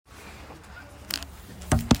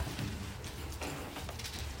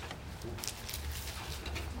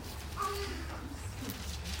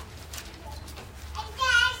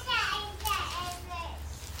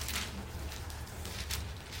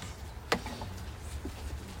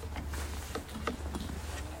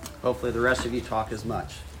Hopefully the rest of you talk as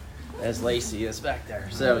much as Lacey is back there.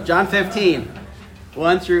 So John 15,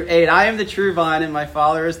 1 through 8. I am the true vine, and my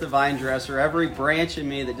Father is the vine dresser. Every branch in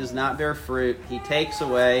me that does not bear fruit, he takes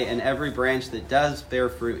away, and every branch that does bear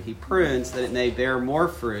fruit, he prunes, that it may bear more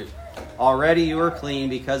fruit. Already you are clean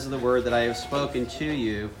because of the word that I have spoken to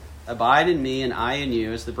you. Abide in me, and I in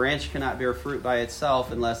you. As the branch cannot bear fruit by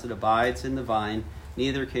itself unless it abides in the vine,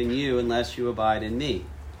 neither can you unless you abide in me.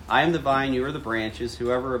 I am the vine, you are the branches.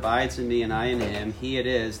 Whoever abides in me and I in him, he it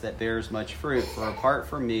is that bears much fruit. For apart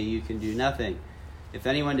from me you can do nothing. If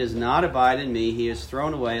anyone does not abide in me, he is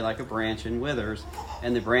thrown away like a branch and withers,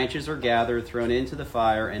 and the branches are gathered, thrown into the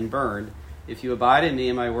fire, and burned. If you abide in me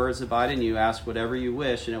and my words abide in you, ask whatever you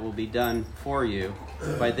wish, and it will be done for you.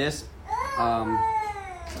 By this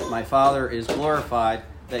my Father is glorified,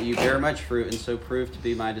 that you bear much fruit, and so prove to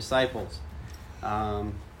be my disciples.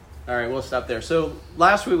 All right, we'll stop there. So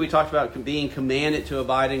last week we talked about being commanded to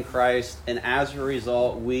abide in Christ, and as a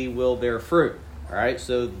result, we will bear fruit. All right,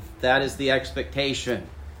 so that is the expectation.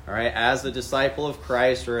 All right, as a disciple of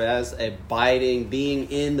Christ, or as abiding,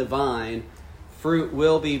 being in the vine, fruit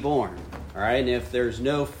will be born. All right, and if there's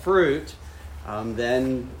no fruit,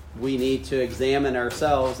 then we need to examine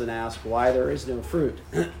ourselves and ask why there is no fruit.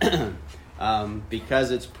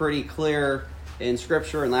 Because it's pretty clear in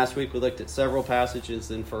Scripture, and last week we looked at several passages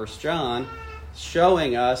in 1 John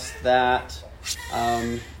showing us that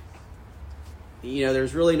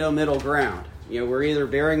there's really no middle ground. We're either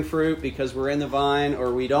bearing fruit because we're in the vine,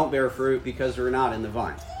 or we don't bear fruit because we're not in the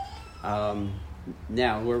vine.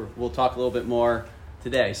 Now, we'll talk a little bit more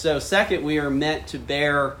today. So second, we are meant to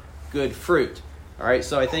bear good fruit. All right,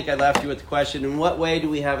 so I think I left you with the question, in what way do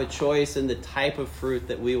we have a choice in the type of fruit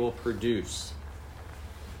that we will produce?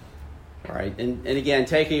 All right, and again,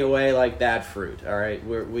 taking away like bad fruit, all right,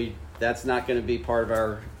 that's not going to be part of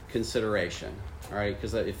our consideration, all right,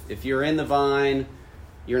 because if you're in the vine,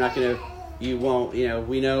 you won't,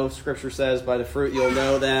 we know Scripture says by the fruit you'll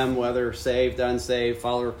know them, whether saved, unsaved,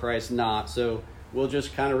 follower of Christ, not. So we'll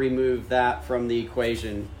just kind of remove that from the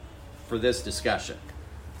equation for this discussion.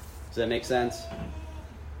 Does that make sense?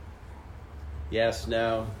 Yes,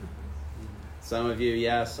 no? Some of you,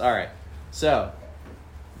 yes? All right. So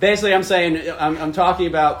basically I'm saying, I'm talking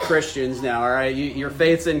about Christians now, all right? Your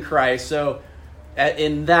faith's in Christ. So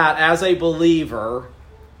in that, as a believer,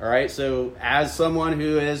 all right, so as someone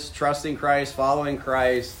who is trusting Christ, following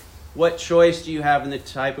Christ, what choice do you have in the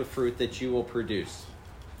type of fruit that you will produce?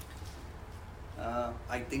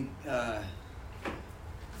 I think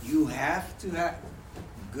you have to have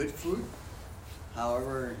good fruit.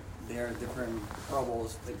 However, there are different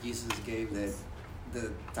parables that Jesus gave that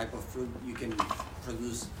the type of fruit you can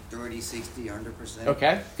produce 30, 60, 100%.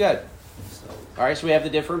 Okay, good. All right, so we have the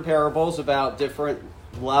different parables about different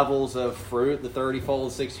levels of fruit, the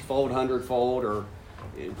 30-fold, 60-fold, 100-fold, or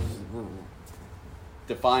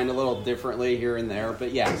defined a little differently here and there,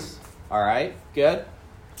 but yes. All right, good.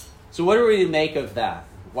 So what do we make of that?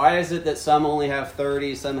 Why is it that some only have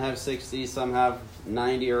 30, some have 60, some have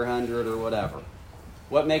 90 or 100 or whatever?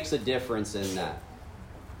 What makes a difference in that?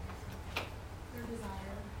 Your desire.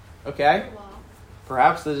 Okay. Your walk.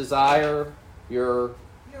 Perhaps the desire, your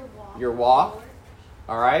walk.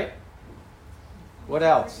 All right. What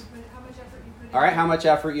else? How much effort you put in. All right, how much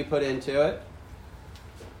effort you put into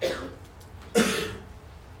it.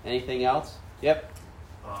 Anything else? Yep.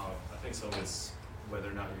 I think so. It's whether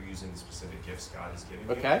or not you're using the specific gifts God is giving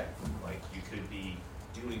you. Okay. Like you could be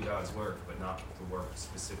doing God's work, but not the work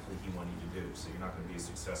specifically He wanted you to do. So you're not going to be as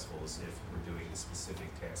successful as if you were doing the specific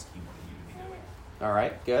task He wanted you to be doing. All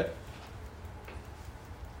right, good.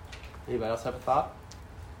 Anybody else have a thought?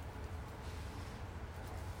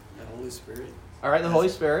 The Holy Spirit. All right, the Holy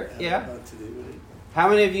Spirit, yeah. What to do with it. How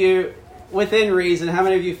many of you, within reason, how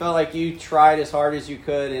many of you felt like you tried as hard as you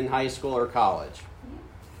could in high school or college?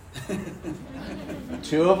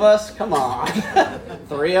 2 of us? Come on.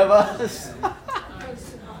 3 of us?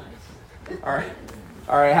 All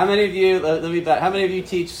right. How many of you, let me bet, how many of you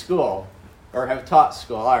teach school or have taught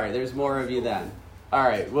school? All right, there's more of you then. All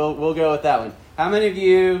right, we'll go with that one. How many of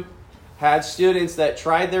you had students that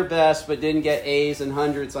tried their best but didn't get A's and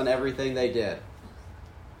hundreds on everything they did?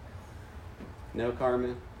 No,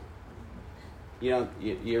 Carmen?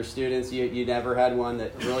 Your students, you never had one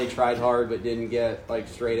that really tried hard but didn't get like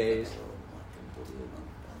straight A's?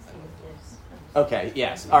 Okay,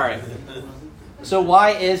 yes. All right. So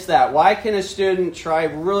why is that? Why can a student try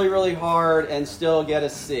really, really hard and still get a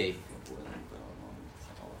C? Because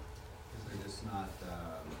they're just not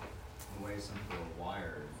the way some people are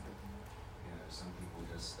wired. Some people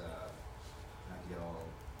just not get all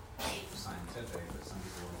scientific, but some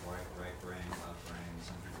people with right brain, left brain.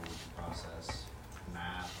 Some people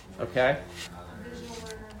Okay. A visual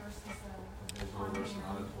learner versus A visual versus an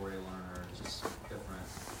auditory learner, just different.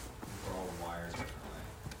 We're all wired differently.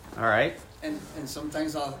 All right. And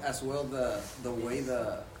sometimes as well the way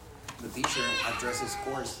the teacher addresses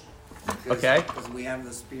course. Okay. Because we have the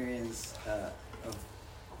experience of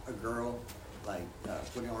a girl like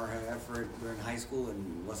putting all her effort during high school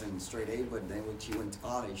and wasn't straight A, but then when she went to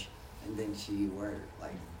college and then she were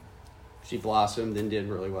like. She blossomed and did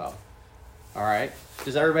really well. All right.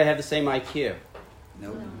 Does everybody have the same IQ?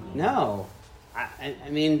 No. No. I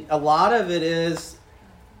mean, a lot of it is,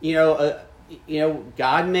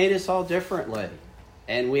 God made us all differently.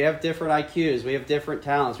 And we have different IQs. We have different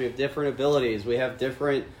talents. We have different abilities. We have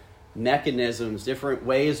different mechanisms, different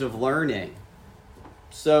ways of learning.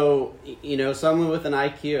 So, someone with an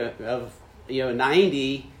IQ of,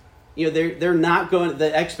 90, they're not going,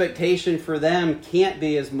 the expectation for them can't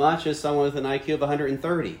be as much as someone with an IQ of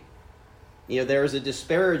 130. There's a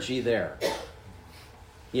disparity there.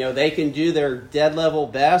 They can do their dead level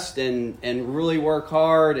best and really work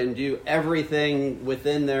hard and do everything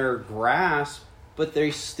within their grasp, but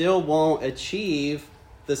they still won't achieve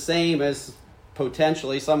the same as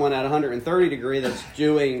potentially someone at 130 degree that's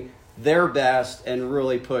doing their best and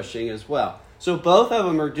really pushing as well. So both of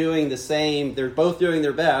them are doing the same. They're both doing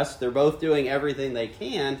their best. They're both doing everything they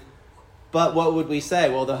can. But what would we say?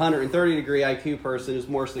 Well, the 130 degree IQ person is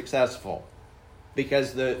more successful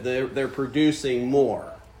because they're producing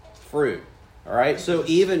more fruit. All right. So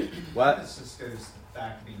even what? This just goes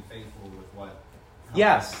back to being faithful with how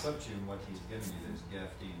Yes. He's equipped you and what He's given you, those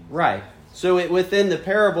giftings. Right. So within the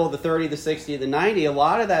parable, the 30, the 60, the 90, a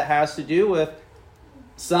lot of that has to do with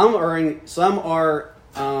some are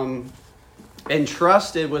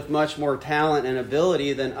entrusted with much more talent and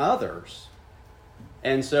ability than others.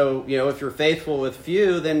 And so, if you're faithful with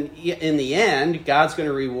few, then in the end, God's going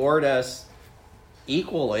to reward us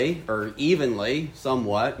equally or evenly,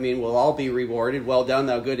 somewhat. I mean, we'll all be rewarded. Well done,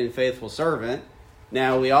 thou good and faithful servant.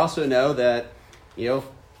 Now, we also know that,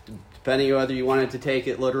 depending on whether you wanted to take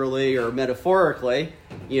it literally or metaphorically,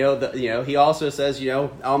 he also says,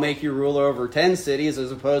 I'll make you ruler over 10 cities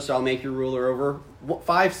as opposed to I'll make you ruler over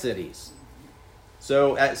 5 cities.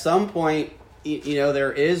 So at some point,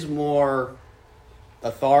 there is more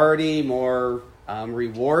authority, more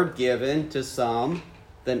reward given to some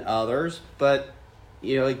than others. But,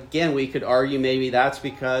 again, we could argue maybe that's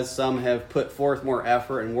because some have put forth more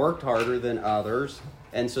effort and worked harder than others.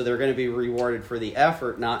 And so they're going to be rewarded for the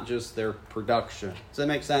effort, not just their production. Does that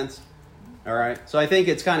make sense? All right. So I think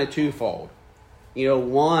it's kind of twofold.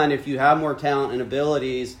 One, if you have more talent and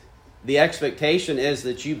abilities, the expectation is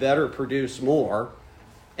that you better produce more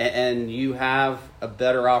and you have a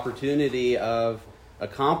better opportunity of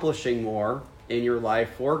accomplishing more in your life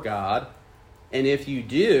for God. And if you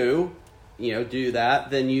do that,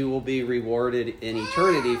 then you will be rewarded in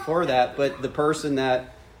eternity for that. But the person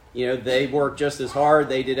that they worked just as hard,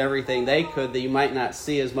 they did everything they could, that you might not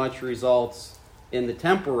see as much results in the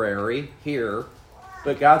temporary here,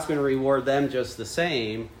 but God's going to reward them just the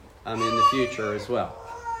same in the future as well.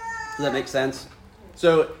 Does that make sense?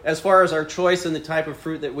 So as far as our choice in the type of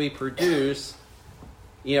fruit that we produce,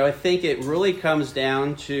 I think it really comes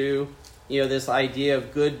down to, this idea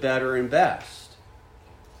of good, better, and best.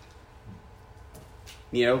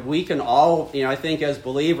 We can all, I think as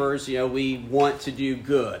believers, we want to do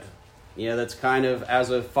good. That's kind of, as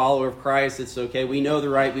a follower of Christ, it's okay. We know the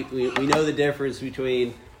right, we know the difference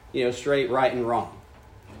between, straight, right, and wrong.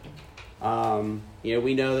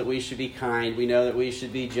 We know that we should be kind. We know that we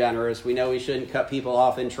should be generous. We know we shouldn't cut people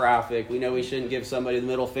off in traffic. We know we shouldn't give somebody the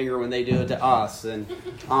middle finger when they do it to us, and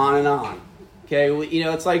on and on. Okay,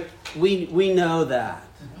 it's like we know that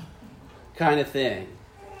kind of thing.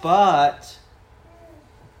 But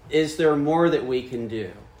is there more that we can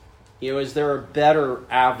do? Is there a better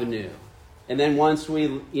avenue? And then once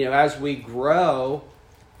we, as we grow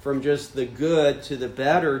from just the good to the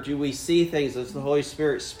better, do we see things as the Holy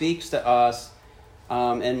Spirit speaks to us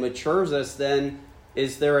and matures us? Then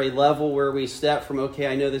is there a level where we step from, okay,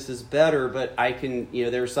 I know this is better, but I can,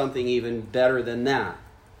 there's something even better than that,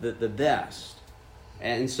 the best.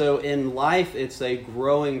 And so in life, it's a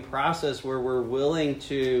growing process where we're willing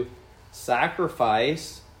to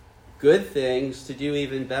sacrifice good things to do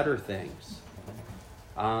even better things,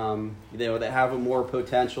 that have a more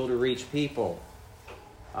potential to reach people.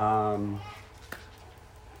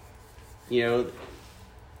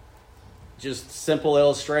 Just simple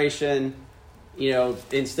illustration,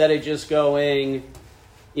 instead of just going,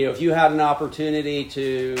 if you had an opportunity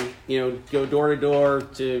to, go door to door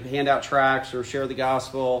to hand out tracts or share the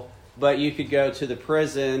gospel, but you could go to the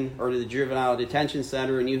prison or to the juvenile detention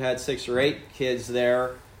center and you had 6 or 8 kids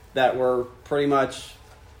there, that were pretty much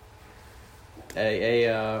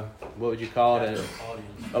a what would you call it?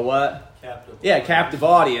 A what? Captive. Yeah, captive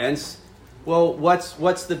audience. Well,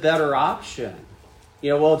 what's the better option?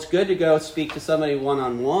 Well, it's good to go speak to somebody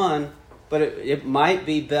one-on-one, but it might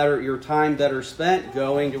be better, your time better spent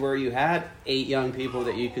going to where you had 8 young people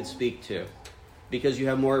that you could speak to, because you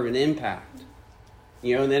have more of an impact.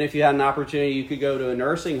 And then if you had an opportunity, you could go to a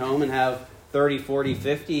nursing home and have 30, 40,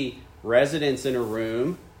 50 residents in a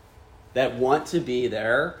room that want to be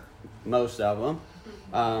there, most of them.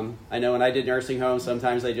 I know when I did nursing homes,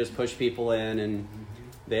 sometimes they just push people in and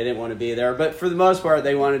they didn't want to be there. But for the most part,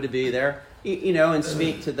 they wanted to be there, and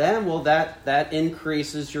speak to them. Well, that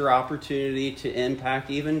increases your opportunity to impact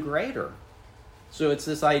even greater. So it's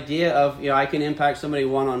this idea of, I can impact somebody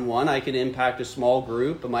one-on-one, I can impact a small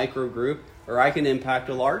group, a micro group, or I can impact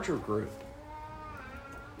a larger group.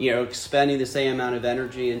 Spending the same amount of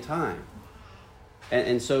energy and time.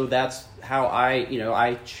 And so that's how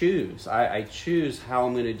I choose. I choose how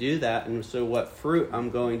I'm going to do that, and so what fruit I'm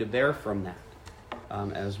going to bear from that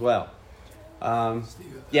as well.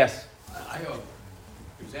 Steve, Yes? I have an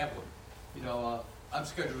example. I'm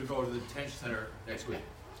scheduled to go to the detention center next week.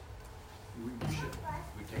 We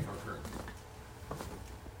take our turn.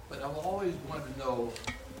 But I've always wanted to know,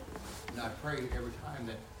 and I pray every time,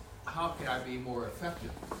 that how can I be more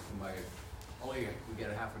effective in we get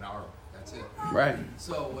a half an hour, that's it. Right.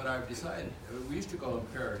 So what I've decided, we used to go in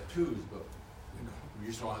pair of twos, but we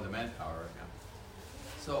just don't have the manpower right now.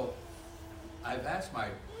 So I've asked I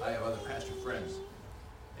have other pastor friends,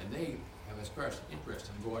 and they have expressed interest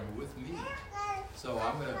in going with me. So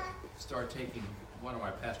I'm going to start taking one of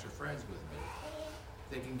my pastor friends with me.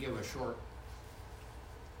 They can give a short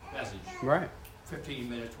message. Right. 15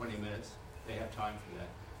 minutes, 20 minutes. They have time for that.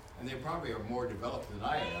 And they probably are more developed than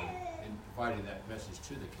I am in providing that message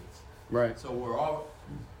to the kids. Right. So we're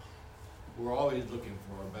always looking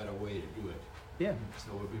for a better way to do it. Yeah.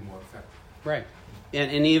 So we'll be more effective. Right.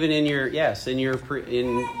 And even in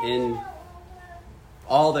in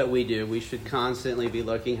all that we do, we should constantly be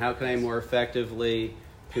looking, how can I more effectively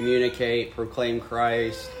communicate, proclaim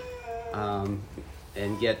Christ,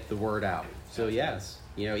 and get the word out. So yes,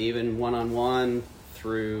 even one-on-one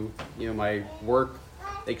through, my work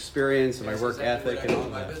experience and my work ethic and all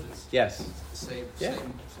that. Business. Yes. Same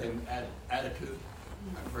attitude.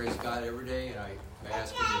 I praise God every day, and I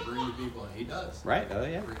ask Him to bring the people, and He does. Right. Oh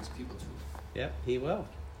yeah. He brings people to us. Yep, He will.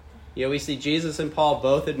 We see Jesus and Paul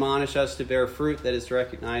both admonish us to bear fruit that is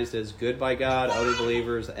recognized as good by God, other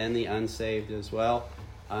believers, and the unsaved as well.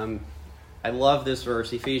 I love this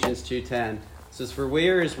verse, Ephesians 2:10. It says, "For we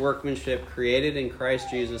are His workmanship, created in Christ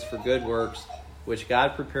Jesus for good works, which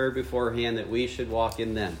God prepared beforehand that we should walk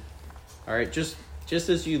in them." All right, just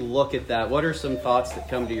as you look at that, what are some thoughts that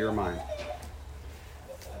come to your mind?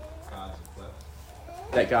 God's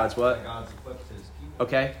equipped. That God's what? That God's equipped His people.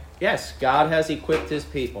 Okay. Yes, God has equipped His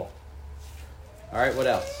people. All right, what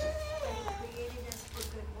else? He created us for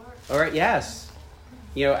good work. All right, yes.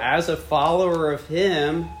 As a follower of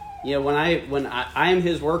Him, when I am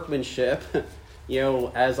His workmanship,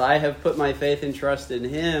 as I have put my faith and trust in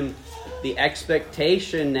Him, the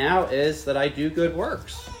expectation now is that I do good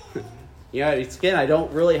works. Again, I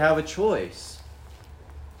don't really have a choice.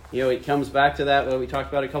 It comes back to that what we talked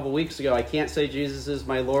about a couple weeks ago. I can't say Jesus is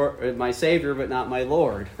my Lord, my Savior, but not my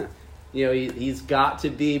Lord. He's got to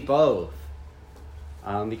be both.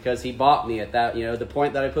 Because He bought me at that, the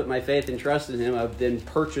point that I put my faith and trust in Him, I've been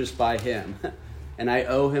purchased by Him. And I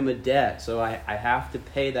owe Him a debt, so I have to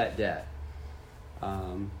pay that debt.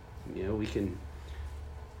 We can,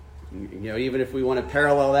 even if we want to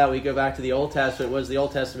parallel that, we go back to the Old Testament. What does the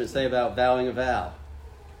Old Testament say about vowing a vow?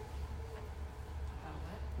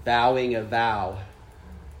 Vowing a vow.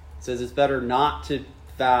 It says it's better not to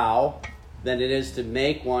vow than it is to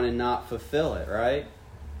make one and not fulfill it, right?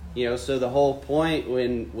 So the whole point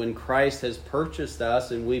when Christ has purchased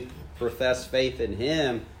us and we profess faith in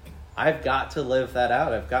Him, I've got to live that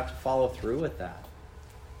out. I've got to follow through with that.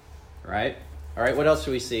 Right? All right, what else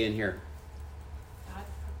do we see in here? God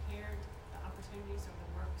prepared the opportunities or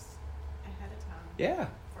the works ahead of time Yeah.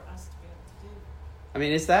 for us to be able to do. I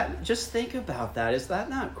mean, just think about that. Is that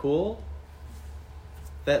not cool?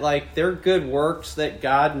 That they're good works that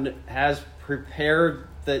God has prepared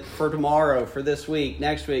that for tomorrow, for this week,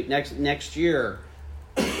 next next year.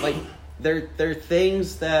 They're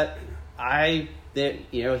things that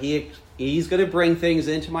He's going to bring things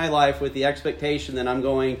into my life with the expectation that I'm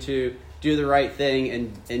going to do the right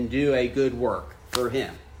thing and do a good work for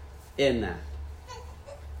Him in that.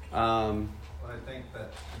 Well, I think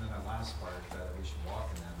that in that last part that we should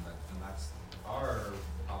walk in them, and that's our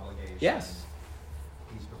obligation. Yes.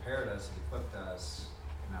 He's prepared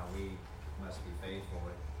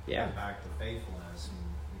Yeah. Get back to faithfulness, and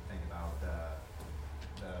you think about the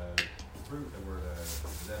fruit that we're to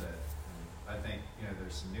exhibit. And I think,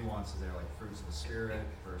 there's some nuances there, like fruits of the Spirit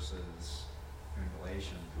versus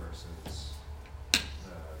Galatians versus the.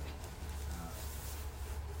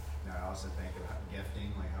 I also think of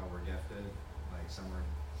gifting, like how we're gifted. Like some are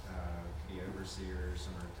to be overseers,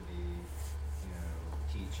 some are to be,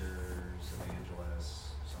 teachers,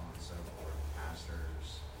 evangelists, so on and so forth,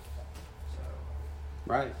 pastors. So.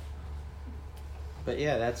 Right. But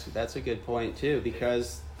yeah, that's a good point too,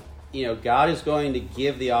 because God is going to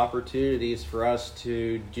give the opportunities for us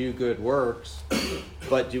to do good works,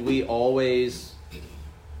 but do we always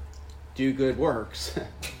do good works?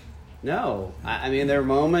 No. I mean, there are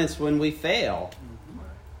moments when we fail.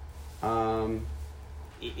 I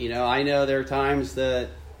know there are times that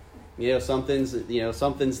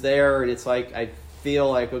something's there, and it's like I feel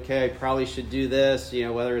like, okay, I probably should do this.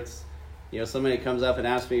 Whether it's somebody comes up and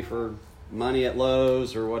asks me for money at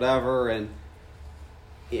Lowe's or whatever, and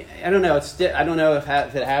I don't know. I don't know if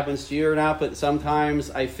it happens to you or not, but sometimes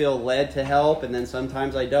I feel led to help, and then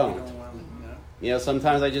sometimes I don't.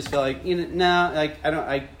 Sometimes I just feel like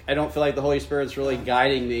I don't feel like the Holy Spirit's really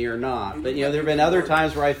guiding me or not. But there have been other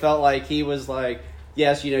times where I felt like He was like,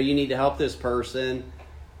 yes, you need to help this person,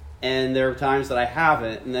 and there are times that I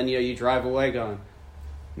haven't, and then you drive away going,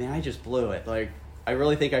 man, I just blew it. Like, I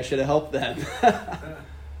really think I should have helped them.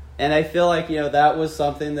 And I feel like, that was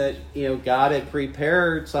something that, God had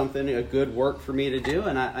prepared something, a good work for me to do,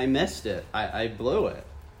 and I missed it. I blew it.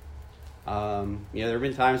 There have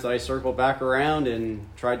been times that I circled back around and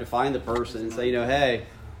tried to find the person and say, hey,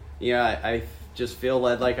 I just feel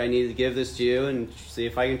led like I need to give this to you and see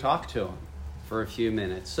if I can talk to him for a few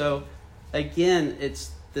minutes. So, again,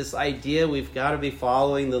 it's this idea we've got to be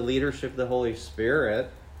following the leadership of the Holy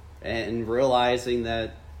Spirit and realizing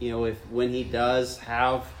that, when He does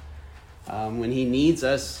have, when He needs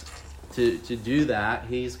us to do that,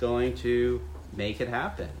 He's going to make it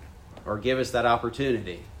happen or give us that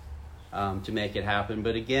opportunity to make it happen.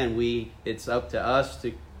 But again, it's up to us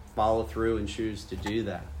to follow through and choose to do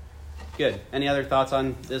that. Good. Any other thoughts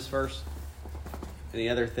on this verse? Any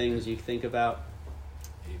other things you think about?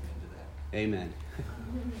 Amen to that. Amen.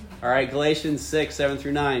 All right, Galatians 6, 7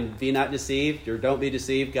 through 9. Be not deceived, or don't be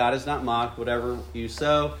deceived. God is not mocked. Whatever you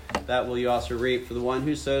sow, that will you also reap. For the one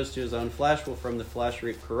who sows to his own flesh will from the flesh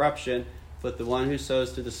reap corruption, but the one who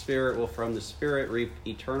sows to the Spirit will from the Spirit reap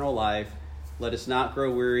eternal life. Let us not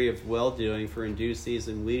grow weary of well-doing, for in due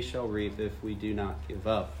season we shall reap if we do not give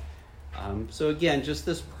up. So again, just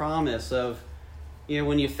this promise of,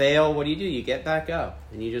 when you fail, what do? You get back up,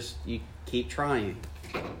 and you keep trying.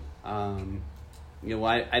 I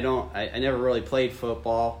never really played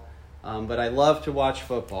football, but I love to watch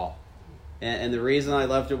football. And the reason I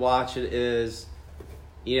love to watch it is,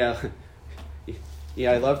 I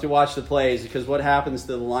love to watch the plays because what happens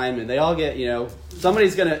to the linemen? They all get,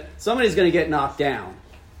 somebody's gonna get knocked down.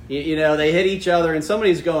 They hit each other and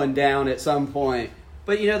somebody's going down at some point.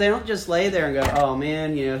 But, they don't just lay there and go, oh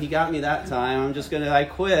man, he got me that time. I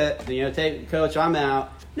quit. Take coach, I'm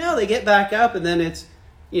out. No, they get back up and then it's,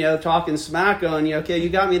 talking smack on, okay, you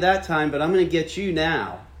got me that time, but I'm going to get you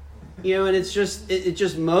now. And it's just, it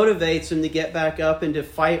just motivates them to get back up and to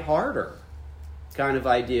fight harder kind of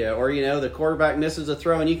idea. Or, the quarterback misses a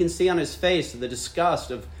throw and you can see on his face the disgust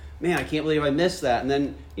of, man, I can't believe I missed that. And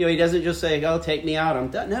then, he doesn't just say, oh, take me out, I'm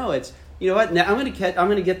done. No, it's, now I'm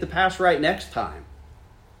going to get the pass right next time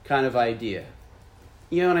kind of idea.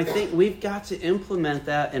 And I think we've got to implement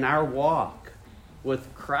that in our walk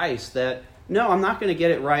with Christ, that no, I'm not going to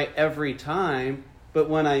get it right every time, but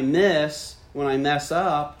when I mess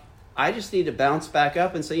up, I just need to bounce back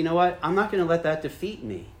up and say, you know what? I'm not going to let that defeat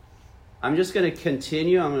me. I'm just going to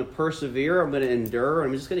continue. I'm going to persevere. I'm going to endure.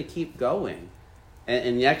 I'm just going to keep going.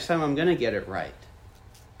 And next time I'm going to get it right.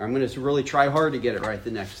 I'm going to really try hard to get it right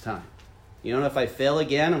the next time. And if I fail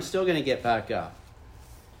again, I'm still going to get back up.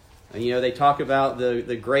 And, they talk about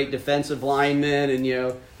the great defensive linemen and,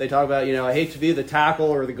 they talk about, I hate to be the tackle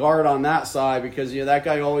or the guard on that side because, that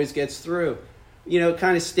guy always gets through. It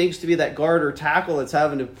kind of stinks to be that guard or tackle that's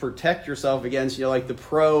having to protect yourself against, like the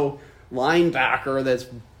pro linebacker that's,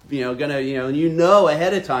 going to,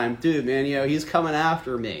 ahead of time, dude, man, he's coming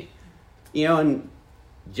after me. And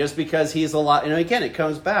just because he's a lot, again, it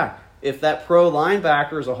comes back. If that pro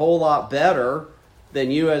linebacker is a whole lot better than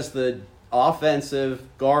you as the offensive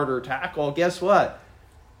guard or tackle, guess what?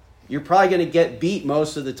 You're probably going to get beat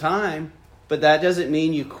most of the time, but that doesn't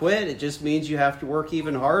mean you quit. It just means you have to work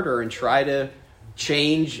even harder and try to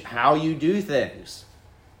change how you do things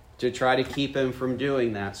to try to keep him from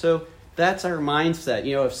doing that. So, That's our mindset.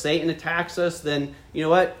 If Satan attacks us, then you know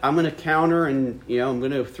what? I'm going to counter, and I'm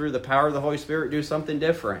going to, through the power of the Holy Spirit, do something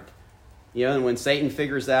different. And when Satan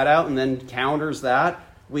figures that out and then counters that,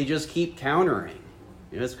 we just keep countering.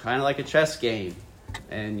 It's kind of like a chess game,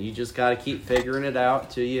 and you just got to keep figuring it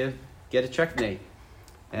out till you get a checkmate.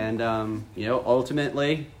 And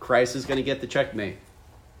ultimately, Christ is going to get the checkmate,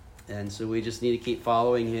 and so we just need to keep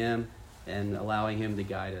following Him and allowing Him to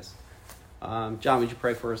guide us. John, would you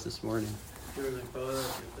pray for us this morning? Dear Heavenly Father, I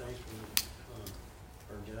give thanks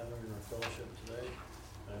for our gathering and our fellowship today.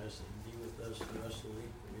 I ask that you be with us the rest of the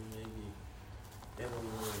week, that we may be able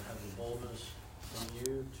to have the boldness in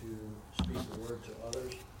you to speak the word to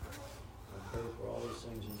others. I pray for all these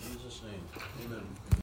things in Jesus' name. Amen.